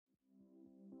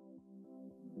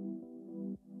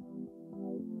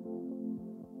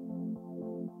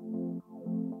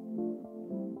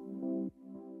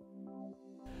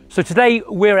So today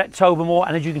we're at Tobermore,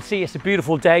 and as you can see, it's a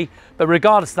beautiful day, but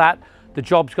regardless of that, the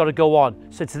job's got to go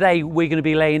on. So today we're going to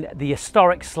be laying the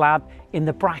historic slab in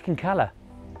the bracken colour.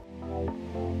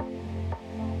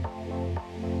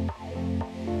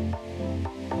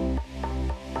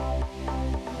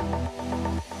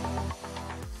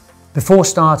 Before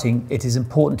starting, it is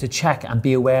important to check and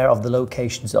be aware of the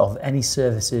locations of any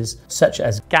services such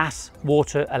as gas,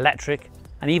 water, electric,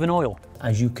 and even oil,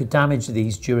 as you could damage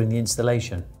these during the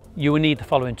installation. You will need the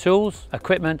following tools,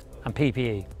 equipment, and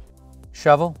PPE.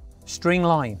 Shovel, string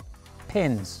line,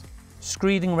 pins,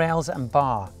 screeding rails and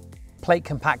bar, plate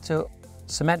compactor,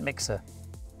 cement mixer,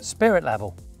 spirit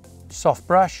level, soft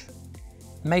brush,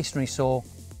 masonry saw,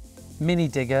 mini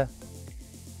digger,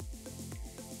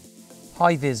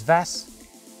 high-vis vest,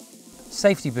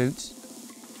 safety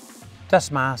boots, dust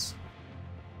mask,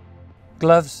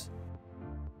 gloves,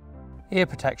 ear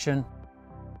protection,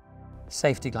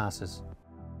 safety glasses.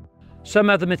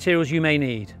 Some other materials you may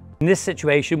need. In this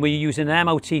situation, we're using an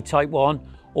MOT Type 1,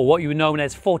 or what you would know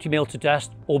as 40mm to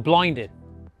dust or blinded.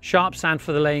 Sharp sand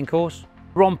for the laying course.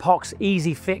 Rompox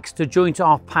Easy Fix to joint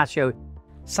off patio.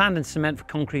 Sand and cement for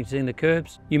concreting the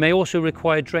curbs. You may also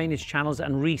require drainage channels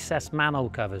and recessed manhole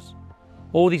covers.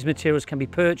 All these materials can be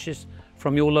purchased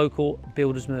from your local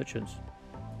builders merchants.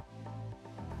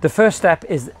 The first step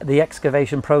is the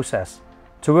excavation process.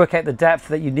 To work out the depth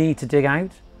that you need to dig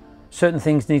out, certain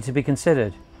things need to be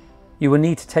considered. You will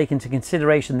need to take into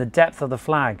consideration the depth of the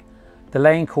flag, the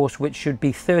laying course, which should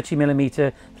be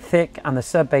 30mm thick, and the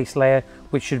sub-base layer,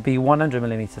 which should be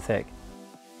 100mm thick.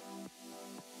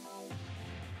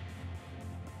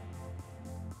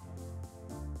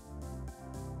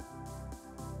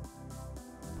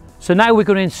 So now we're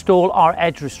going to install our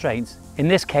edge restraints. In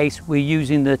this case, we're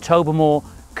using the Tobermore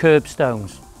curb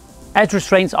stones. Edge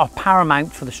restraints are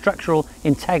paramount for the structural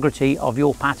integrity of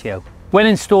your patio. When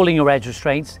installing your edge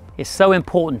restraints, it's so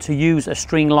important to use a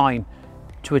string line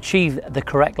to achieve the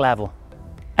correct level.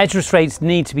 Edge restraints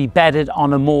need to be bedded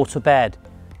on a mortar bed.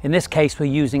 In this case, we're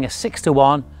using a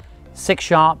 6:1, 6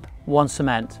 sharp, 1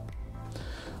 cement.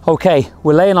 Okay,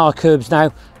 we're laying our curbs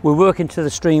now. We're working to the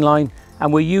string line,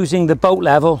 and we're using the bolt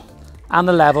level and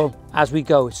the level as we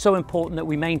go. It's so important that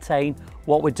we maintain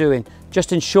what we're doing,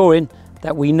 just ensuring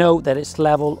that we know that it's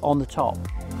level on the top.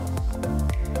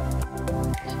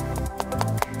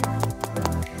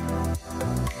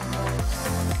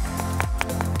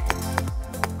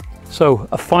 So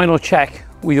a final check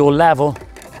with your level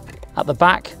at the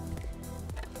back,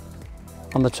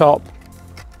 on the top,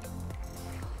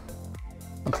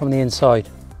 and from the inside.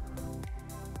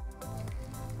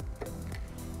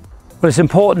 Well, it's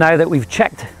important now that we've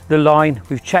checked the line,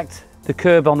 we've checked the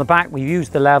curb on the back, we've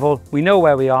used the level, we know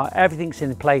where we are, everything's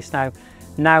in place now.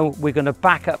 Now we're going to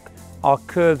back up our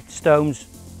curved stones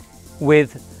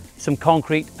with some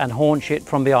concrete and haunch it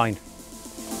from behind.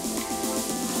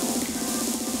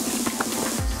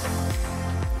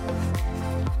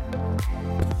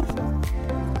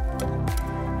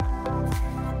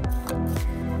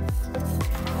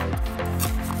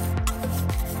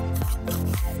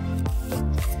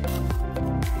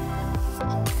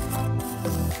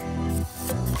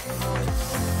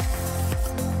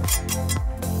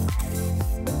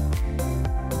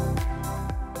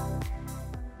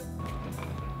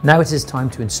 Now it is time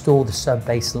to install the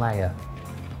sub-base layer.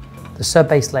 The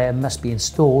sub-base layer must be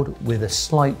installed with a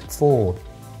slight fall.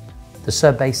 The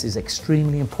sub-base is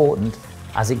extremely important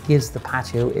as it gives the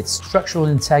patio its structural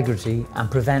integrity and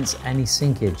prevents any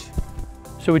sinkage.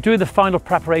 So we're doing the final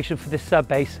preparation for this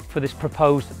sub-base for this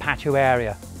proposed patio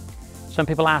area. Some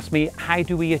people ask me, how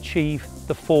do we achieve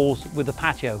the falls with the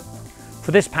patio?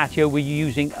 For this patio, we're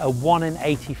using a 1 in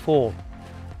 80 fall.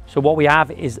 So what we have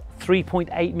is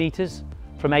 3.8 meters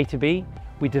from A to B.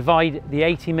 We divide the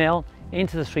 80mm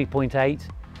into the 3.8,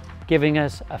 giving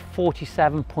us a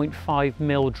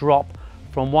 47.5mm drop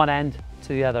from one end to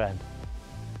the other end.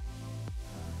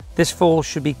 This fall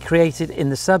should be created in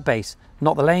the sub-base,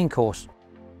 not the laying course.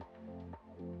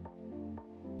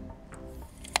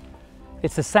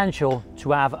 It's essential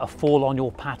to have a fall on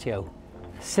your patio.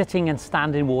 Sitting and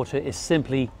standing water is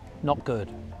simply not good.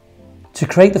 To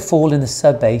create the fall in the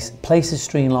sub-base, place a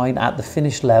string line at the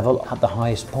finished level at the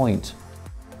highest point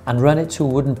and run it to a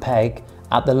wooden peg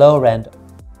at the lower end.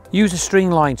 Use a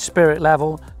string line spirit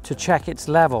level to check its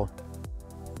level.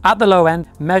 At the low end,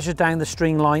 measure down the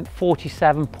string line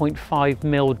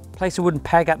 47.5mm. Place a wooden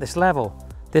peg at this level.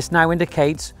 This now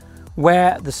indicates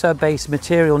where the sub-base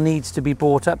material needs to be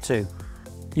brought up to.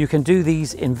 You can do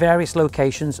these in various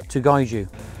locations to guide you.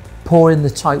 Pour in the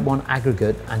Type 1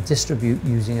 aggregate and distribute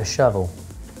using a shovel.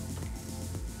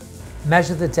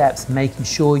 Measure the depth, making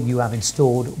sure you have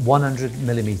installed 100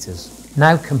 millimeters.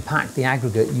 Now compact the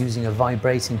aggregate using a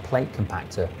vibrating plate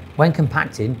compactor. When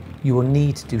compacting, you will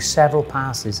need to do several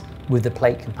passes with the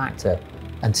plate compactor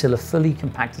until a fully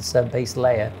compacted sub-base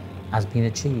layer has been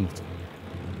achieved.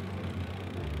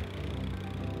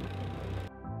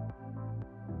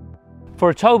 For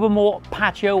a Tobermore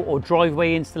patio or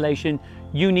driveway installation,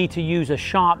 you need to use a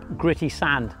sharp, gritty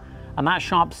sand. And that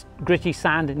sharp, gritty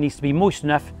sand needs to be moist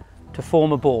enough to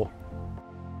form a ball.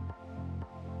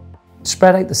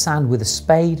 Spread out the sand with a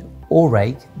spade or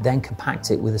rake, then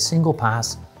compact it with a single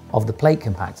pass of the plate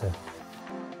compactor.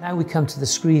 Now we come to the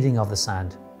screeding of the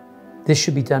sand. This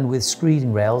should be done with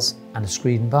screeding rails and a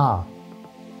screeding bar.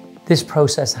 This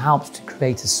process helps to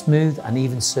create a smooth and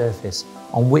even surface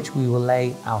on which we will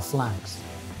lay our flags.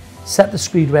 Set the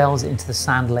screed rails into the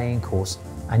sand laying course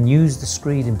and use the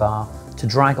screeding bar to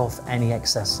drag off any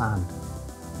excess sand.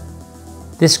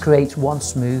 This creates one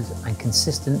smooth and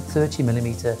consistent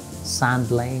 30mm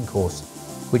sand laying course,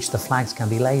 which the flags can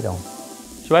be laid on.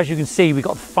 So as you can see, we've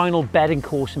got the final bedding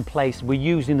course in place. We're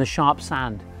using the sharp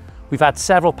sand. We've had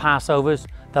several passovers.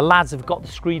 The lads have got the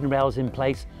screeding rails in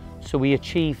place, so we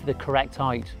achieve the correct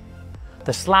height.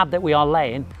 The slab that we are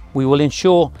laying, we will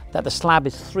ensure that the slab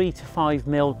is 3 to 5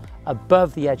 mil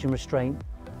above the edging restraint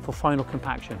for final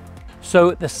compaction.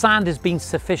 So the sand has been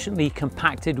sufficiently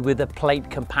compacted with a plate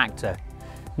compactor.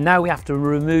 Now we have to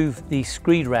remove the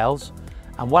screed rails,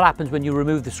 and what happens when you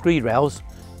remove the screed rails,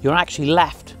 you're actually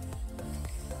left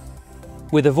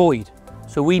with a void.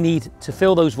 So we need to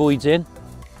fill those voids in,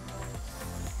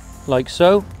 like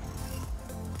so,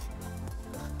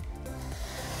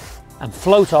 and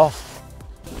float off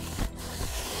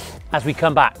as we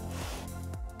come back.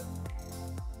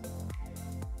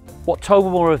 What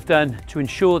Tobermore have done to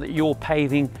ensure that your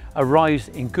paving arrives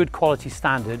in good quality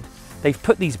standard, they've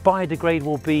put these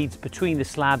biodegradable beads between the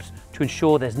slabs to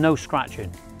ensure there's no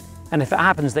scratching. And if it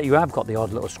happens that you have got the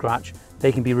odd little scratch,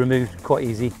 they can be removed quite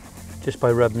easy just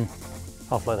by rubbing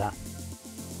off like that.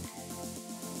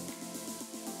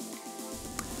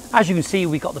 As you can see,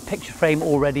 we've got the picture frame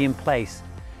already in place.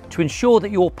 To ensure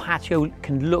that your patio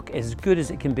can look as good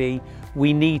as it can be,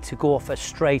 we need to go off a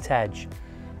straight edge.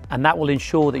 And that will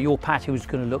ensure that your patio is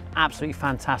going to look absolutely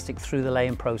fantastic through the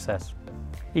laying process.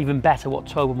 Even better, what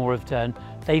Tobermore have done,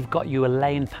 they've got you a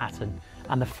laying pattern,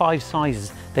 and the 5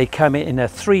 sizes, they come in a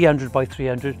 300 by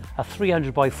 300, a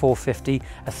 300 by 450,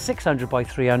 a 600 by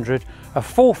 300, a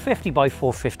 450 by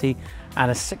 450,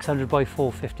 and a 600 by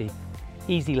 450.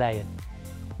 Easy laying.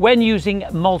 When using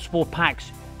multiple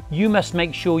packs, you must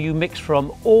make sure you mix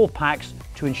from all packs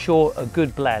to ensure a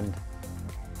good blend.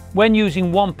 When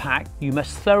using one pack, you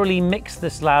must thoroughly mix the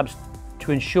slabs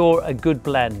to ensure a good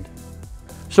blend.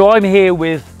 So I'm here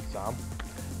with Sam.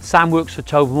 Sam works for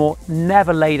Tobermore,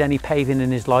 never laid any paving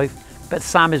in his life, but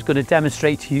Sam is going to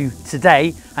demonstrate to you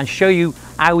today and show you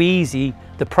how easy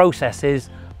the process is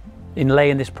in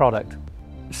laying this product.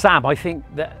 Sam, I think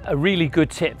that a really good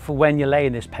tip for when you're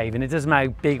laying this paving, it doesn't matter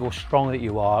how big or strong that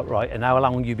you are, right, and how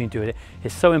long you've been doing it,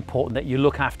 it's so important that you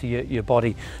look after your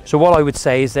body. So what I would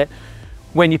say is that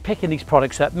when you're picking these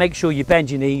products up, make sure you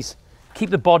bend your knees, keep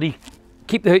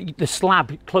the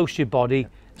slab close to your body,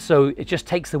 so it just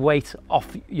takes the weight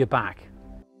off your back.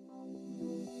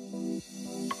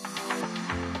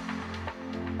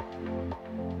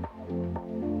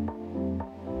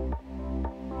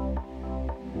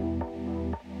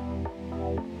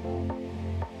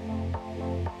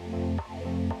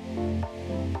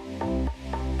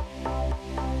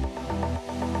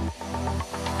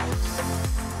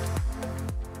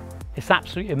 It's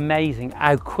absolutely amazing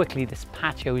how quickly this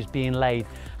patio is being laid,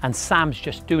 and Sam's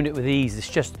just doing it with ease. It's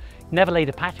just never laid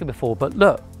a patio before, but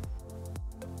look.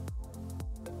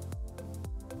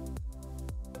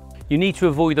 You need to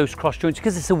avoid those cross joints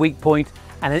because it's a weak point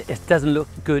and it doesn't look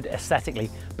good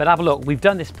aesthetically. But have a look, we've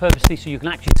done this purposely so you can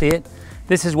actually see it.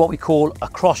 This is what we call a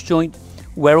cross joint,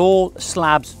 where all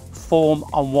slabs form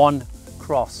on one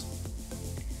cross.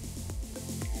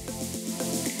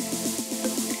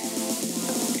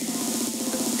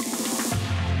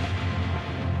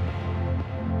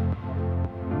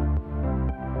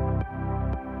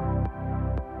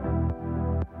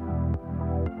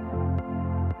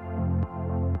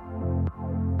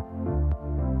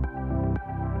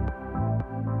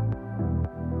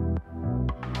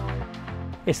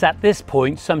 It's at this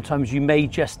point, sometimes you may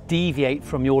just deviate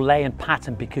from your laying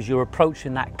pattern because you're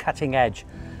approaching that cutting edge.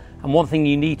 And one thing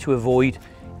you need to avoid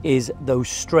is those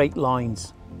straight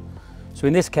lines. So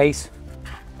in this case,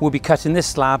 we'll be cutting this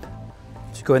slab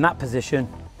to go in that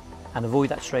position and avoid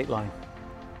that straight line.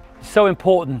 It's so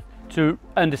important to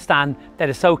understand that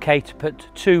it's okay to put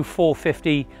two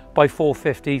 450 by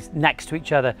 450s next to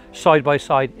each other, side by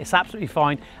side. It's absolutely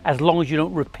fine as long as you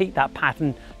don't repeat that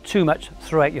pattern too much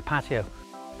throughout your patio.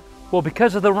 Well,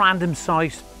 because of the random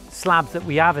size slabs that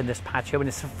we have in this patio, and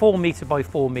it's a 4 meter by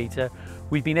 4 meter,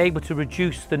 we've been able to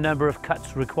reduce the number of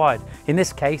cuts required. In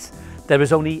this case, there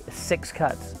is only 6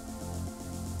 cuts.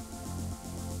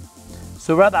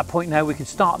 So we're at that point now we can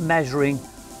start measuring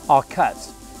our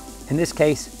cuts. In this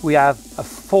case, we have a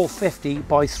 450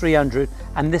 by 300,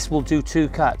 and this will do 2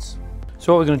 cuts.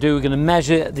 So what we're going to do, we're going to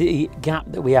measure the gap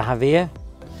that we have here.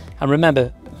 And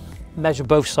remember, measure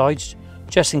both sides,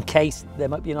 just in case there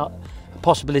might be a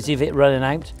possibility of it running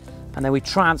out. And then we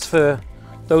transfer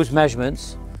those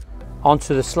measurements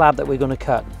onto the slab that we're going to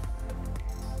cut.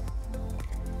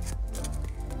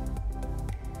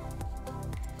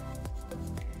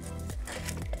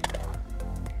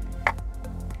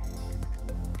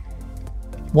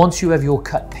 Once you have your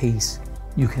cut piece,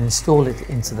 you can install it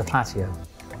into the patio.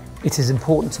 It is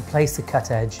important to place the cut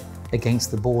edge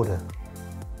against the border.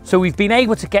 So we've been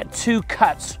able to get 2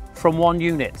 cuts from 1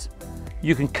 unit.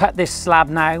 You can cut this slab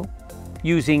now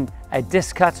using a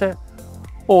disc cutter,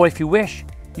 or if you wish,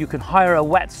 you can hire a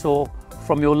wet saw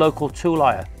from your local tool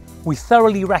hire. We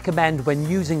thoroughly recommend when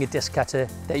using a disc cutter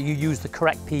that you use the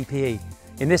correct PPE.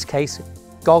 In this case,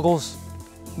 goggles,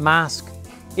 mask,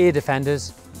 ear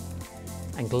defenders,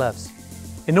 and gloves.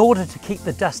 In order to keep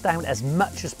the dust down as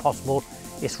much as possible,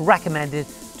 it's recommended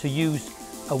to use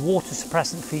a water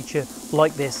suppressant feature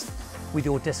like this with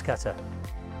your disc cutter.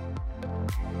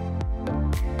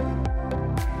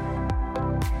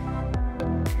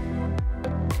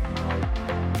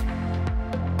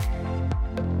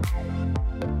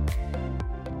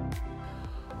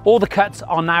 All the cuts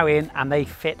are now in and they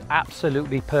fit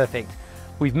absolutely perfect.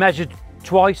 We've measured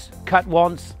twice, cut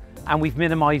once, and we've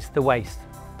minimized the waste.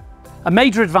 A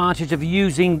major advantage of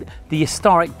using the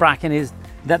historic bracken is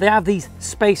that they have these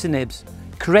spacer nibs,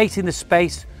 creating the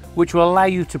space which will allow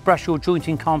you to brush your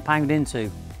jointing compound into.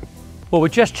 Well, we're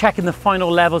just checking the final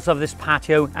levels of this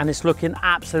patio and it's looking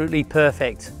absolutely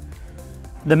perfect.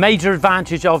 The major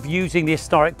advantage of using the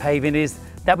historic paving is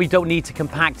that we don't need to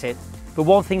compact it. But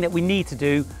one thing that we need to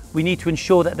do, we need to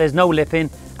ensure that there's no lipping,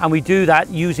 and we do that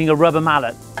using a rubber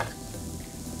mallet.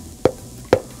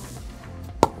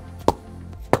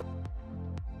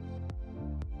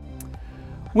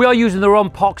 We are using the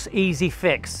Rompox Easy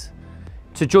Fix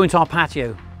to joint our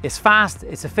patio. It's fast,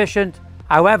 it's efficient.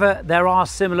 However, there are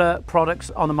similar products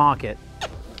on the market.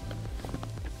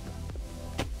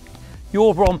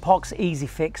 Your Rompox Easy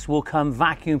Fix will come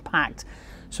vacuum packed.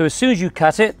 So as soon as you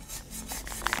cut it,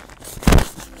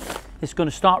 it's going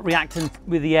to start reacting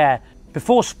with the air.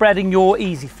 Before spreading your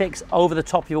Easy Fix over the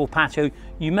top of your patio,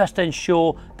 you must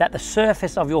ensure that the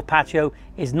surface of your patio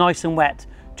is nice and wet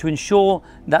to ensure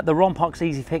that the Rompox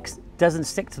Easy Fix doesn't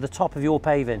stick to the top of your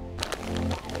paving.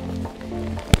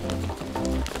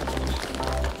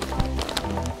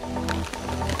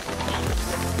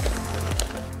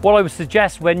 What I would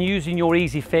suggest when using your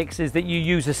Easy Fix is that you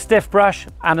use a stiff brush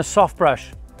and a soft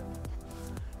brush.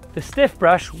 The stiff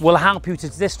brush will help you to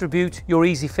distribute your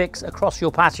Easy Fix across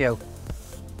your patio.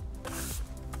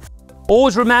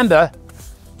 Always remember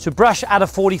to brush at a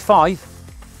 45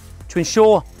 to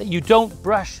ensure that you don't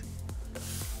brush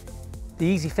the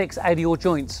Easy Fix out of your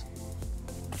joints.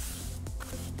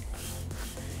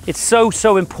 It's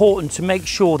so important to make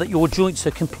sure that your joints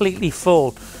are completely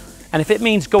full. And if it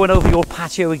means going over your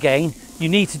patio again, you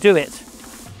need to do it.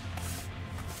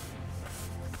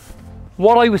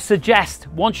 What I would suggest,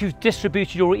 once you've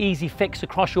distributed your Easy Fix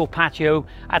across your patio,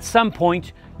 at some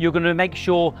point you're going to make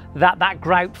sure that that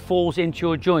grout falls into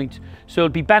your joint. So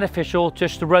it'd be beneficial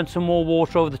just to run some more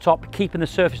water over the top, keeping the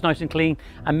surface nice and clean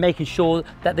and making sure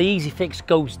that the Easy Fix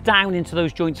goes down into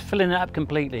those joints, filling it up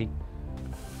completely.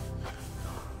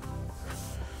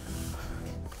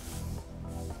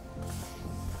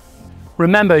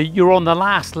 Remember, you're on the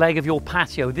last leg of your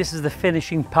patio. This is the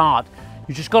finishing part.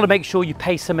 You just got to make sure you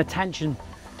pay some attention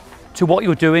to what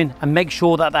you're doing and make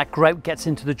sure that that grout gets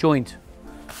into the joint.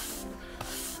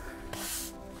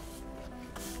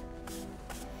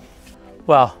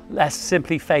 Well, let's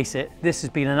simply face it, this has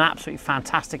been an absolutely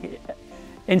fantastic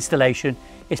installation.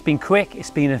 It's been quick, it's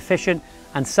been efficient,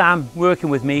 and Sam, working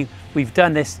with me, we've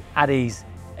done this at ease.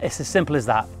 It's as simple as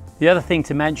that. The other thing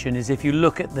to mention is if you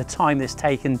look at the time that's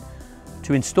taken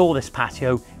to install this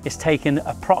patio, it's taken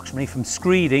approximately from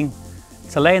screeding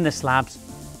to laying the slabs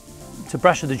to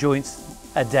brushing the joints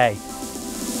a day.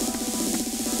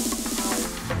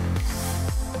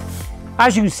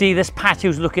 As you can see, this patio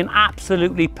is looking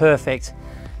absolutely perfect.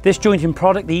 This jointing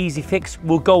product, the Easy Fix,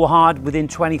 will go hard within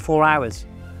 24 hours.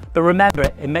 But remember,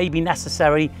 it may be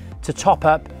necessary to top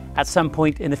up at some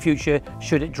point in the future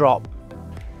should it drop.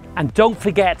 And don't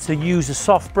forget to use a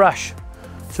soft brush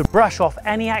to brush off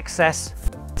any excess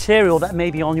material that may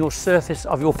be on your surface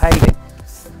of your paving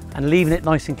and leaving it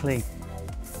nice and clean.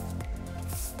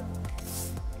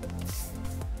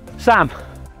 Sam,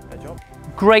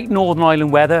 great Northern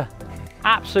Ireland weather,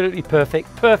 absolutely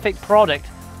perfect product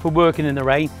for working in the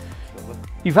rain.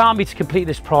 You've helped me to complete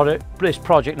this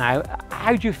project now.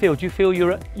 How do you feel? Do you feel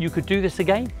you could do this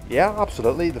again? Yeah,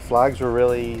 absolutely. The flags were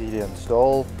really easy to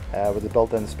install with the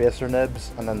built-in spacer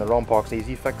nibs, and then the Rompox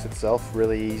Easy Fix itself,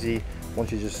 really easy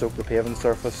once you just soak the paving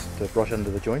surface to brush into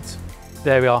the joints.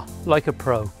 There we are, like a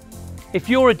pro. If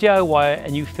you're a DIYer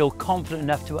and you feel confident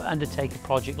enough to undertake a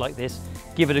project like this,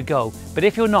 give it a go. But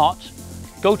if you're not,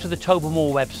 go to the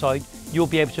Tobermore website. You'll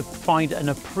be able to find an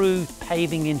approved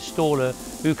paving installer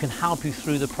who can help you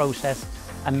through the process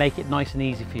and make it nice and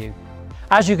easy for you.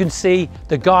 As you can see,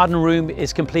 the garden room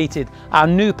is completed. Our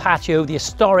new patio, the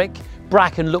historic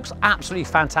bracken, looks absolutely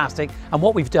fantastic. And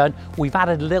what we've done, we've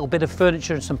added a little bit of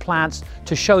furniture and some plants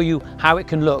to show you how it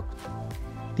can look.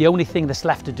 The only thing that's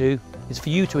left to do is for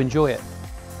you to enjoy it.